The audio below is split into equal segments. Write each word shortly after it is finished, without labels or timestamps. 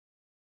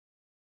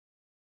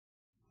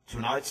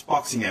Tonight's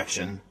boxing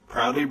action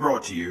proudly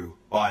brought to you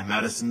by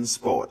Madison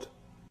Sport.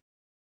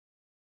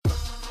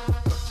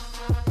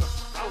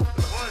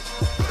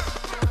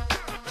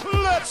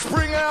 Let's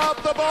bring out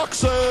the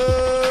boxer!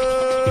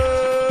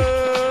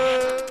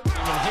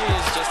 And he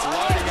is just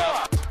loading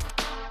up.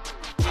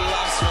 He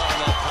loves throwing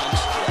that punch.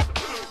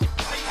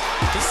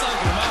 He's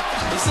soaking him up.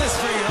 He says,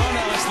 bring it on,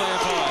 Alex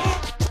Leopold.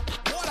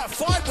 What a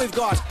fight we've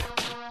got!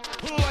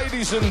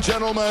 Ladies and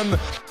gentlemen,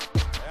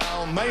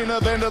 our main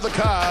event of the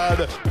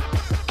card.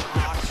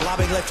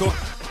 Clubbing left hook.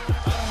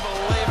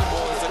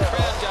 Unbelievable as the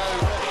crowd go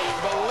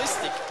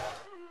ballistic.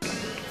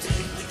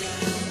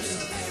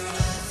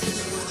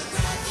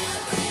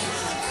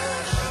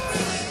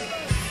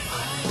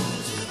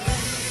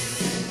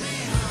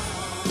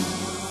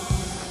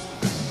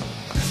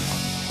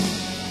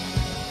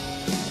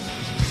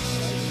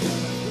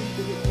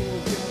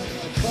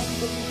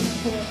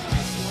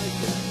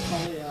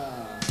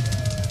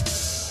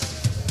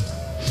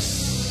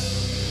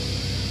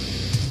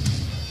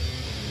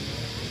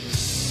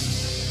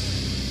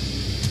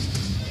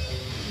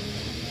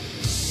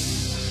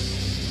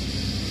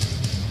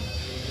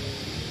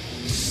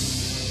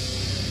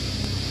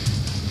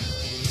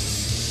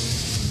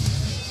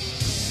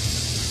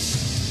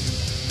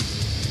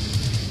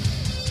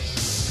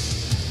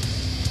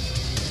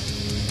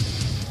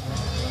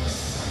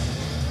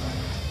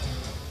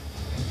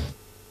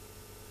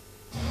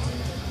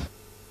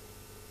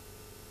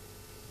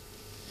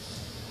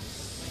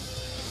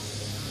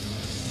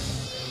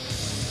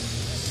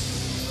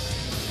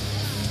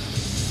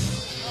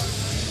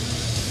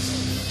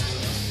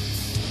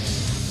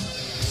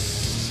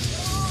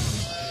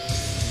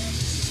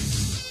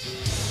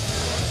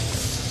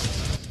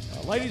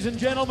 Ladies and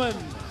gentlemen,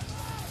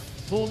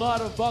 full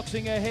night of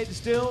boxing ahead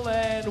still,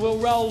 and we'll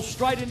roll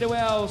straight into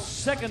our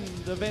second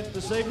event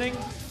this evening.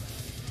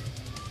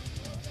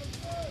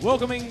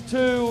 Welcoming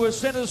to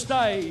centre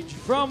stage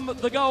from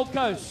the Gold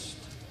Coast,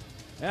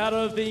 out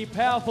of the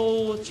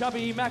powerful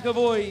Chubby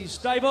McAvoy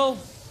stable,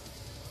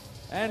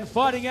 and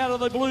fighting out of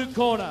the blue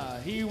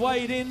corner. He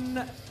weighed in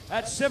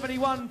at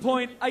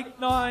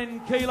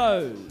 71.89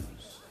 kilos,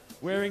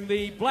 wearing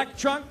the black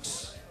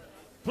trunks.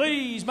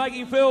 Please make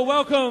him feel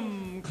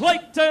welcome,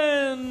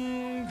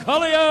 Clayton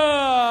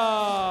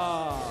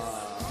Collier.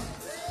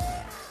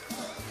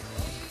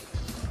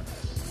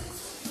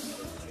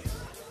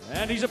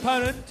 And his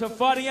opponent,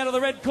 fighting out of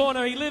the red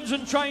corner. He lives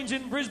and trains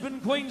in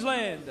Brisbane,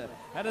 Queensland,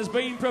 and has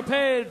been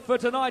prepared for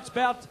tonight's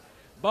bout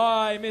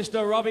by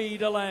Mr. Robbie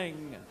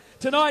DeLang.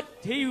 Tonight,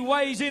 he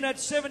weighs in at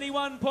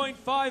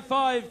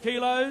 71.55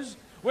 kilos,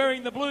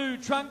 wearing the blue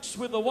trunks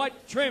with the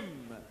white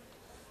trim.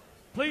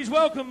 Please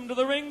welcome to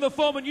the ring the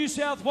former New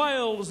South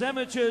Wales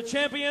amateur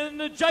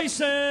champion,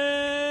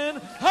 Jason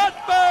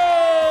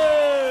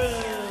Hartmann.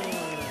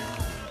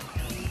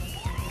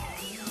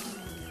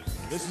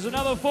 This is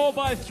another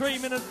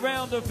 4x3 minute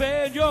round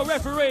affair, and your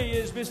referee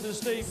is Mr.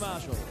 Steve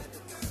Marshall.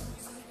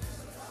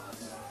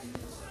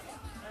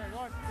 Hey,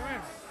 guys, come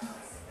in.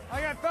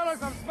 Okay,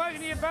 fellas, I'm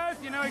speaking to you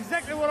both. You know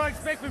exactly what I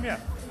expect from you.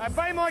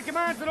 Obey my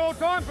commands at all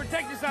times,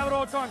 protect yourself at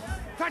all times.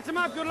 Touch them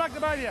up, good luck to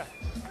both of you.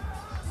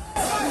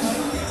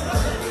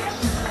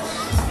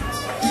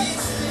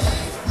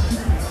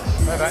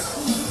 Move back.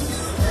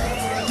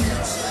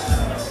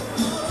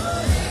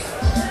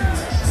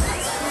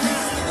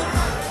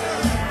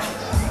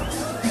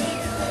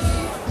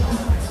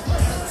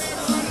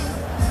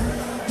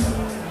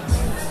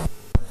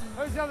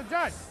 Who's the other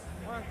judge?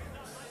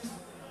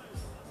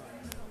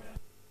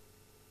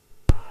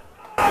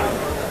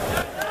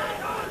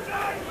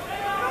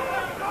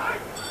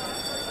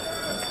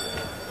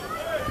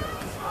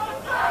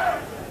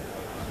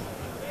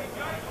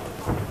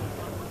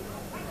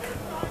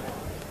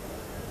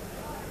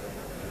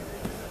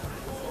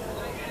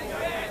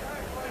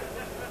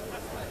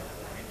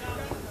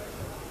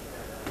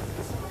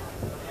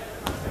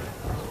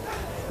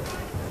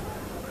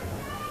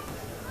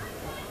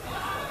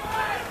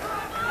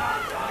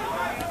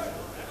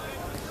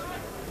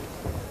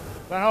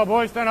 Don't hold,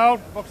 boys, don't hold.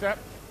 Box out.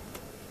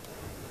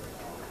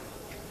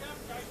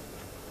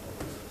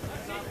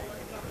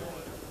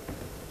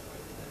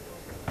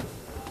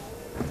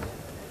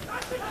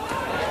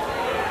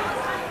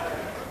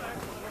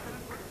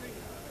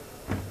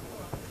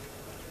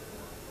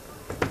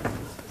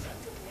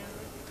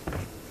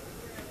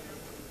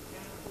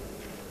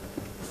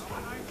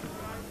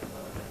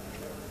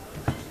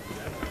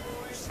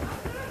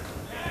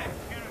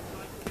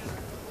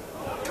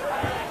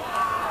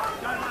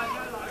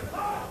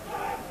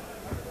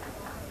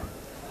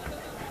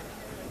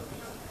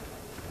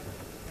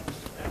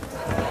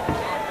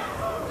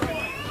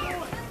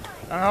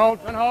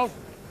 Don't hold.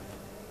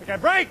 Okay,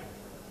 break!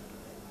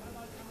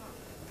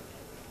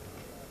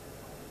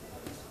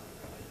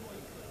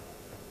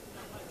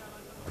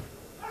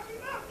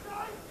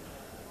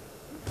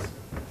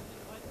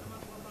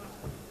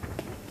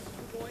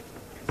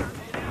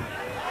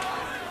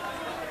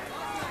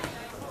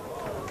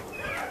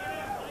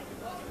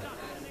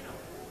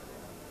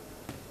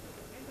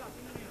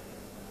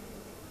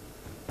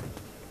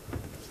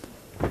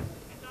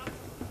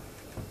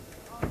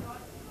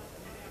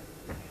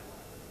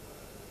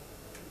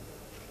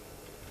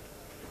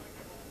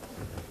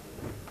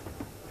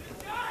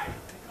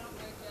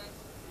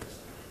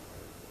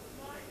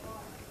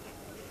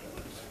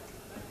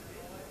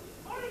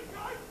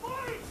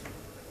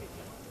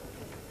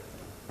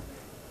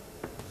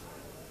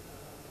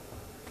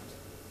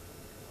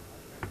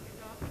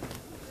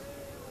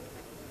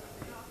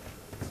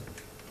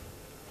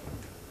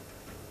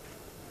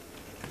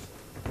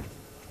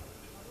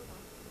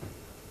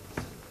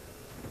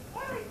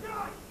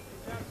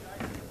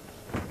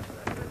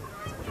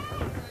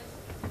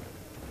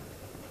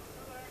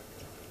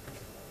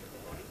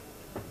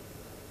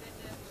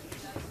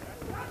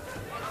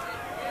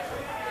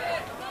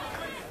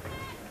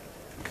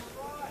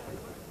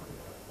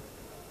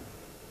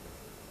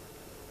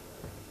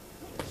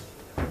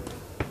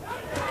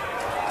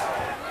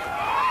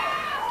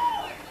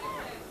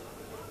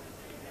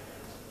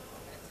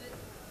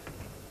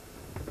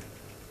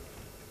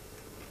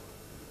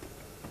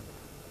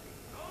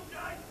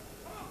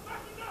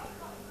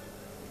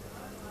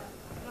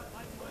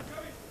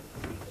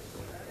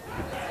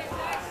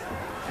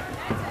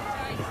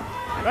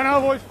 Run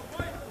over, boys.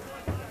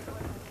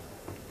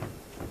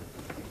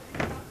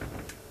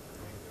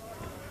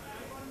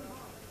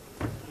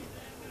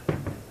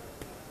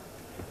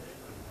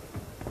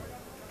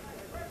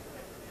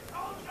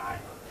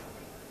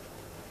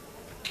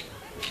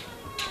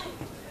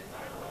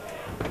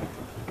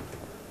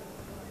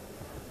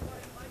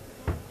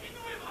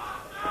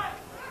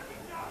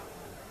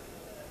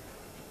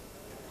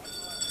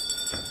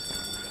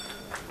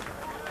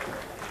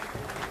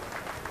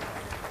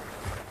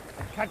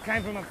 Cut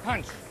came from a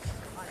punch.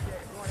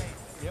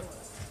 Yep.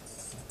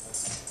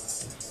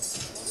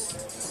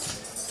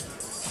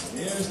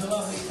 Here's the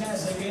lovely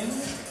Kaz again.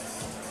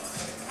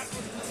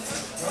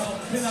 From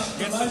pin-up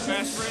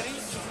promotions. ready.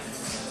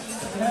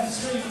 We have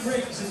Steve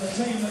Briggs in the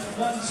team at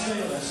One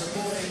Steeler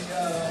supporting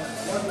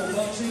local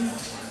boxing.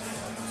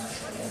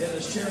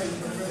 Dennis Cherry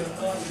from group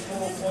of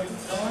 94.9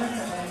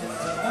 and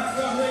Mark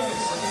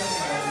Rodriguez again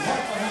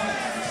right behind.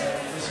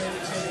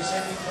 Receiving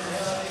sending from the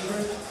LA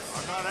group.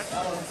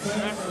 Alan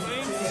Kern from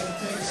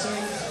TNTC.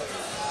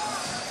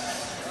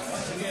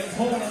 Once again,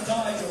 Paul and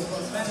Nigel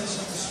from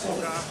Madison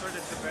Sport.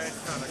 It's a bad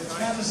cut, It's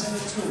Madison,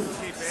 it's good.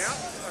 Keep out,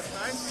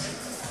 okay.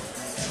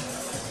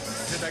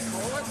 Did they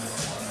call it?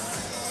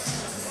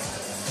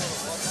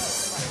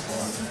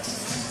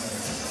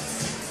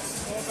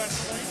 All back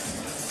clean.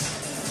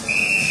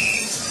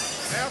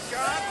 Mouth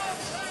guard.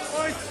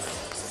 Boys.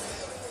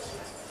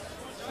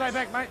 Stay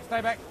back, mate.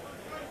 Stay back.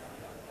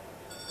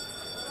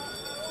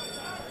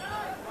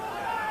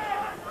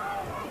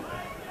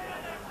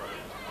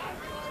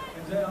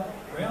 Out,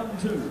 round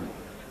 2.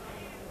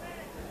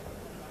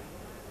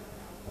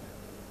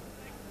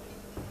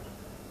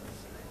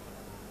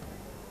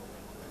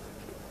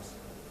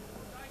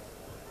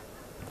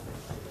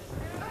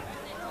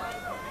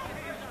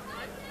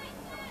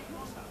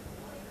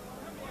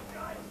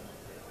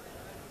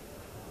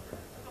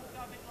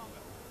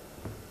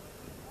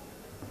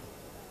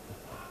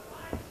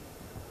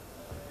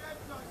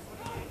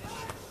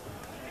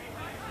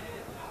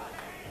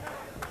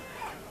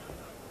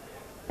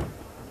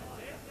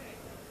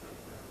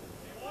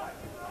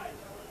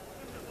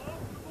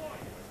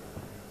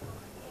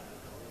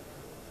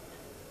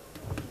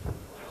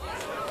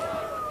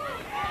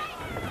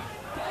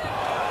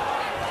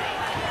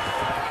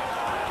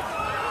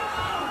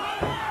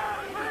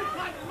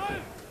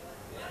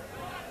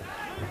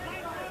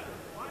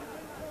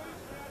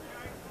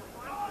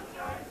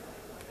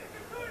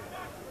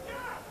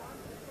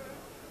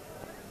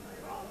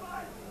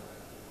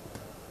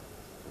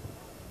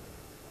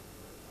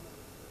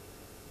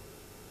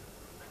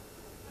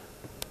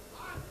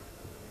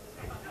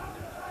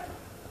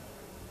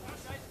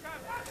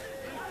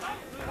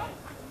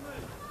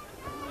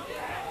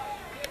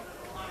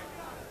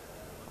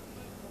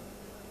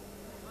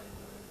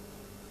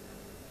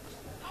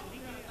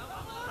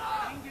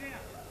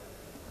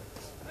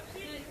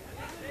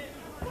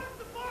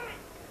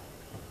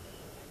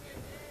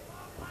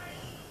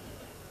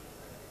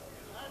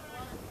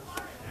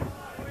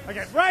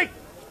 Okay, break!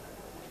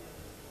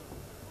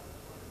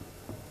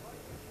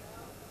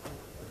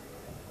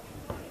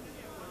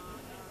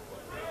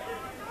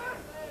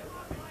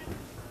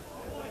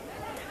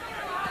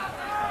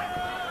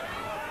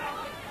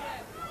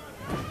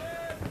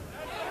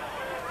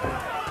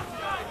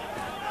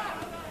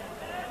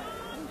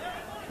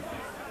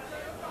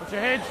 Put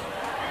your heads.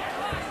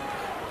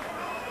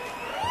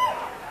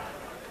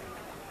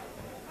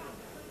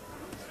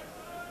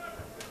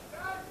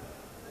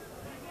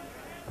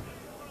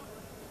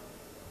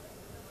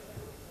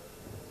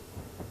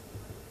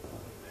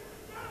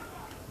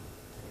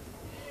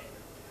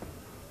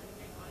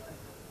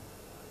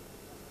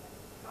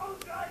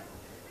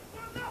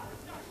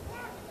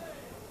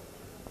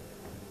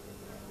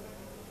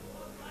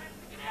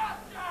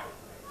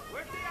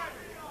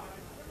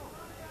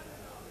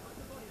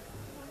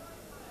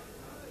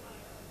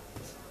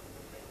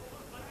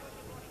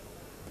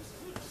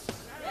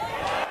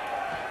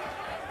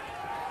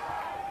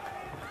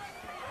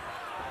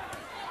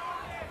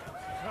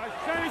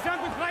 Show me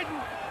something, Clayton.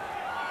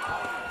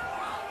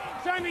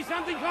 Show me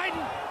something,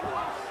 Clayton.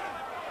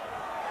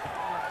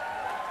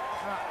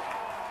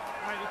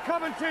 Mate, you're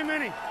copping too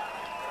many.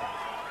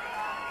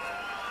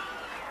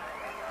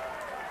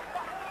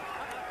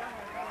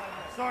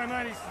 Sorry,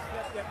 mate.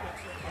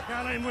 I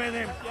can't let him wear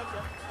them.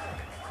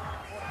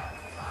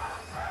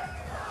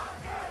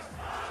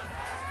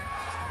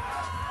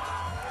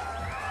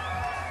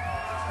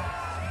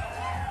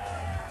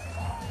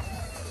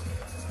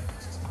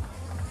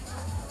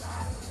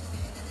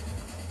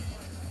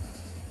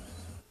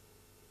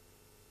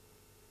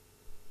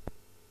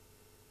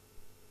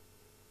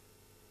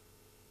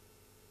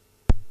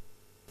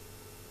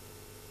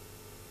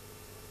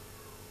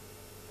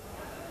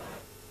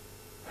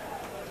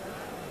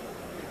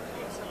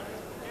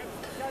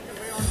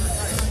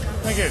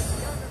 Thank you.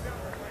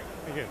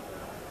 Thank you.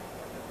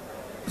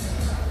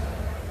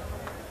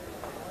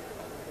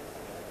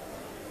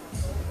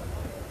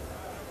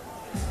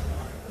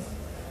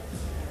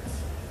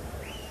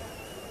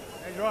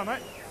 How's your eye,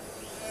 mate?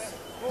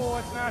 Oh,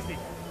 that's nasty.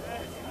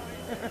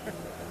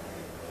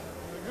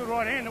 Good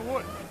right hand, it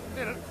would.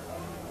 Did it?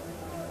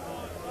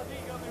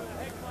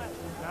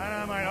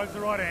 No, mate, it was the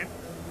right hand.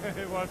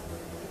 It was.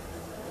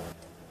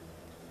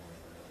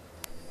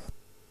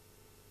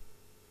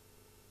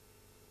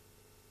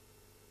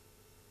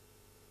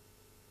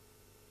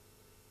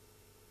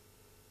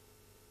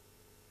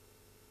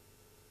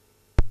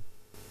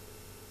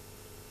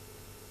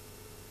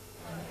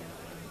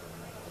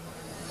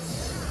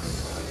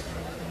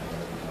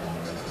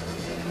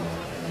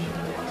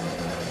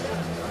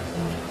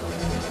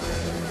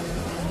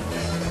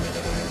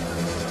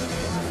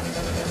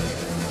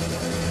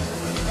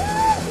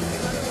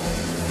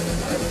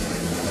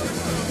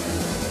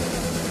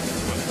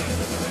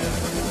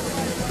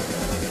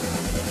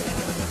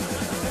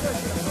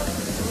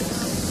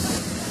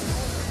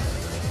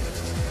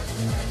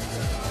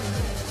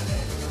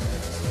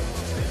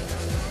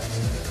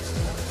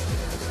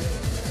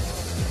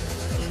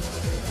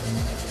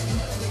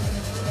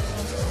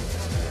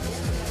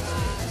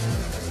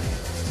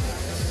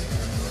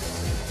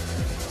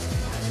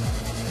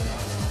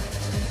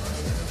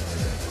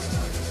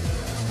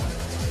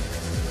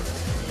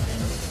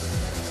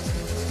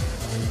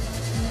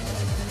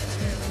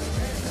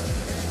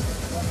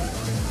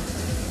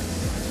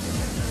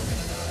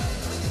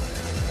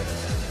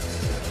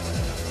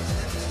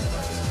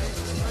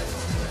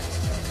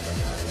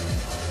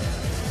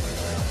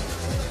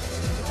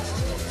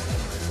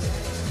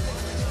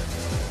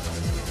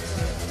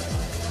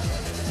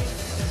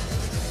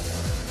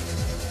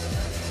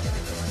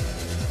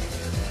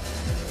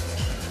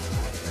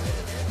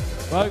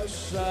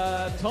 Folks,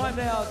 time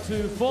now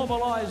to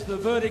formalise the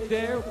verdict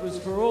there. It was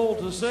for all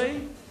to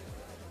see.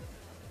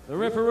 The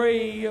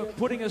referee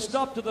putting a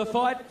stop to the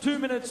fight 2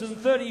 minutes and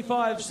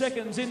 35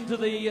 seconds into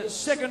the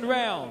second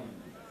round.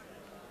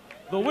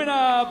 The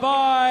winner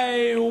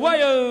by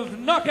way of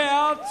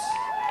knockout,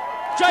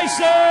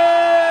 Jason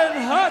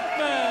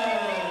Hartmann.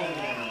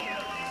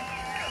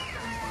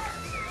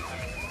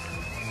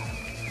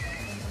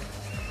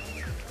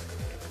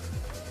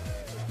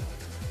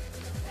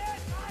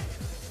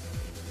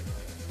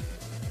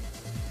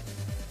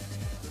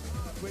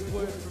 Quick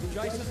word from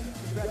Jason.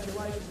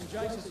 Congratulations,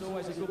 Jason. It's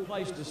always a good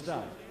place to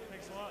start.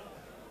 Thanks a lot.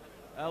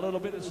 A little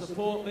bit of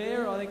support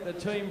there. I think the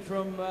team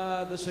from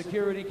the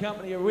security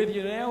company are with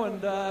you now,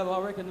 and I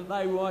reckon that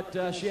they might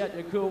shout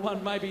your cool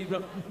one maybe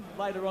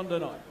later on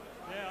tonight.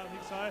 Yeah, I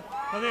think so.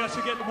 I think I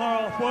should get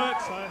tomorrow off work,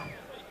 so I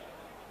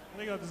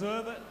think I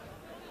deserve it.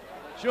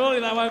 Surely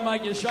they won't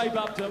make you shape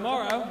up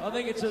tomorrow. I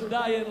think it's a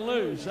day in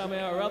lieu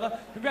somehow or other.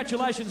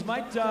 Congratulations,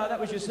 mate. That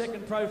was your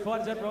second pro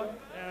fight, is that right?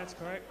 Yeah, that's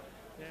correct.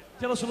 Yeah.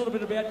 Tell us a little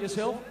bit about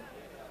yourself.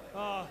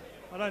 I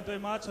don't do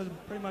much. I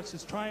pretty much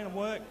just train and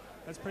work.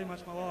 That's pretty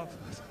much my life.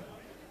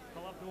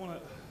 I love doing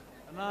it.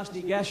 A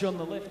nasty gash on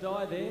the left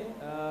eye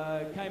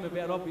there. Came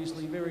about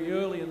obviously very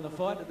early in the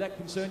fight. Did that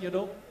concern you at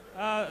all?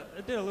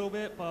 It did a little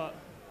bit, but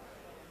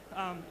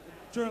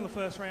during the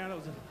first round it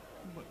was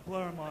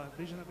blurring my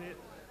vision a bit.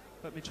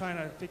 But my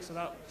trainer fixed it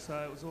up, so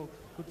it was all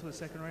good for the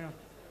second round.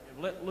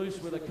 You've let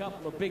loose with a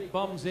couple of big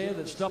bombs there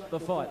that stopped the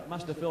fight.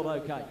 Must have felt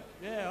okay.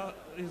 Yeah,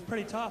 it was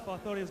pretty tough. I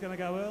thought he was going to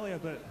go earlier,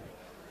 but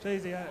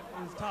geez, it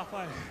was tough,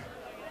 eh?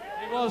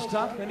 It was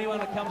tough. Anyone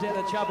that comes out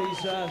of Chubby's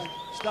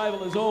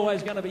stable is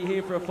always going to be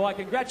here for a fight.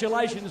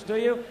 Congratulations to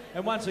you,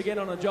 and once again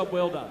on a job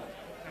well done.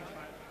 Thanks,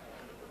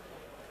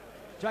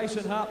 mate.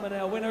 Jason Hartmann,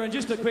 our winner. And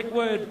just a quick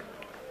word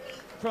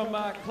from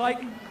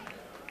Clayton.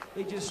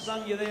 He just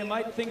stung you there,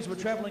 mate. Things were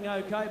travelling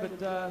okay,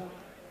 but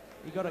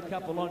he got a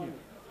couple on you.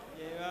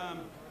 Yeah,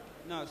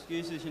 no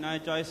excuses, you know,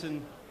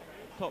 Jason,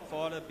 top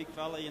fighter, big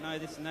fella, you know,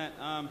 this and that.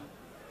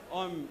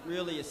 I'm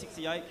really a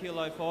 68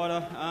 kilo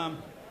fighter.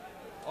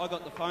 I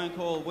got the phone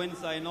call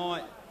Wednesday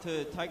night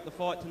to take the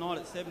fight tonight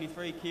at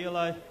 73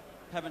 kilo.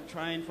 Haven't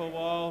trained for a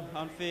while,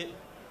 unfit,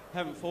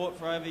 haven't fought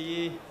for over a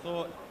year.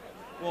 Thought,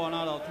 why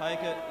not, I'll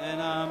take it. And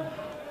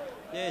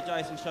yeah,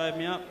 Jason showed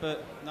me up,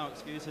 but no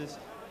excuses.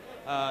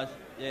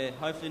 Yeah,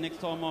 hopefully next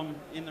time I'm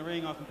in the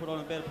ring I can put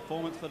on a better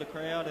performance for the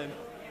crowd, and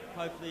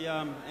hopefully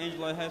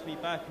Angelo has me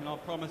back, and I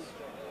promise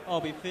I'll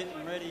be fit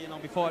and ready, and I'll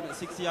be fighting at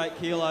 68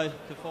 kilo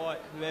to fight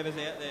whoever's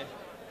out there.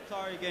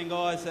 Sorry again,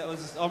 guys.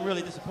 I'm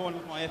really disappointed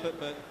with my effort,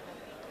 but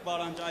well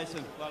done,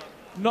 Jason. Well done.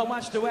 Not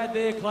much to add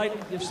there, Clayton.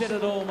 You've said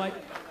it all, mate.